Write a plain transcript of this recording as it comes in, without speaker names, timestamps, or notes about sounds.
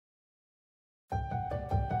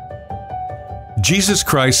Jesus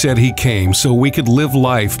Christ said He came so we could live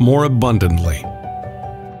life more abundantly.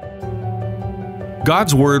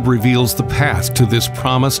 God's Word reveals the path to this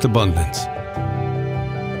promised abundance.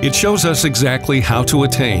 It shows us exactly how to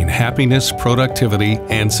attain happiness, productivity,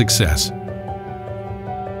 and success.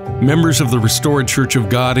 Members of the Restored Church of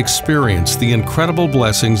God experience the incredible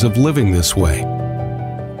blessings of living this way.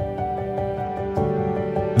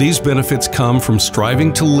 These benefits come from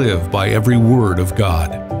striving to live by every word of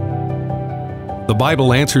God. The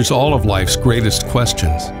Bible answers all of life's greatest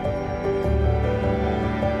questions.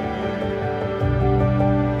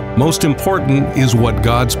 Most important is what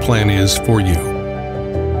God's plan is for you.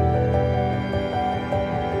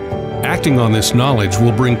 Acting on this knowledge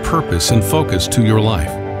will bring purpose and focus to your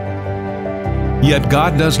life. Yet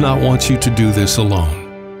God does not want you to do this alone.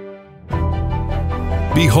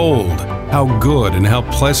 Behold, how good and how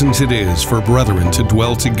pleasant it is for brethren to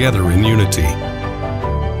dwell together in unity.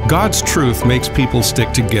 God's truth makes people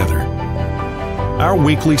stick together. Our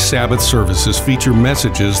weekly Sabbath services feature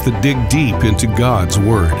messages that dig deep into God's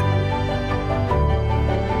Word.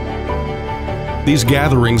 These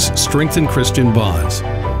gatherings strengthen Christian bonds.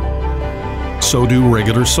 So do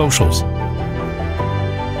regular socials.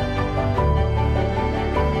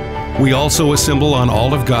 We also assemble on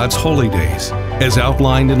all of God's holy days, as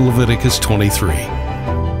outlined in Leviticus 23.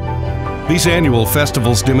 These annual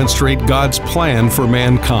festivals demonstrate God's plan for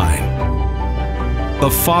mankind, the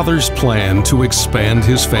Father's plan to expand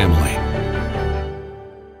His family.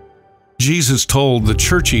 Jesus told the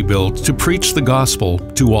church He built to preach the gospel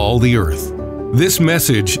to all the earth. This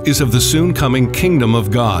message is of the soon-coming kingdom of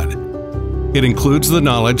God. It includes the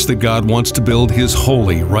knowledge that God wants to build His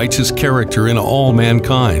holy, righteous character in all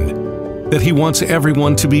mankind, that He wants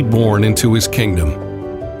everyone to be born into His kingdom.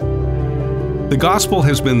 The gospel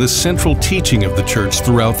has been the central teaching of the church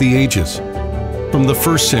throughout the ages, from the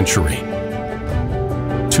 1st century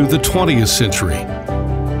to the 20th century,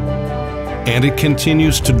 and it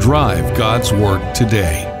continues to drive God's work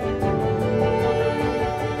today.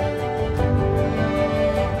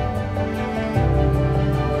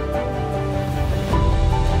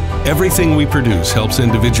 Everything we produce helps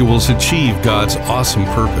individuals achieve God's awesome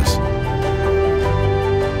purpose.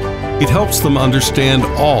 It helps them understand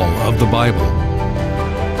all of the Bible,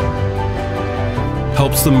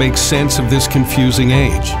 helps them make sense of this confusing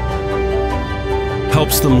age,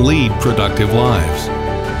 helps them lead productive lives,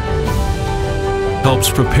 helps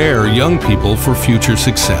prepare young people for future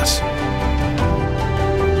success.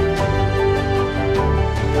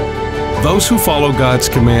 Those who follow God's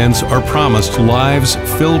commands are promised lives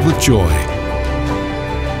filled with joy.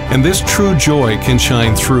 And this true joy can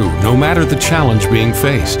shine through no matter the challenge being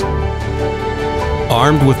faced.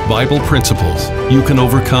 Armed with Bible principles, you can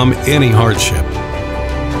overcome any hardship.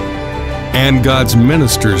 And God's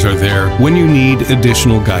ministers are there when you need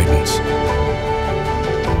additional guidance.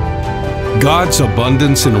 God's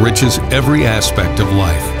abundance enriches every aspect of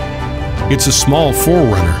life. It's a small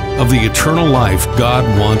forerunner of the eternal life God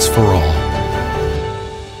wants for all.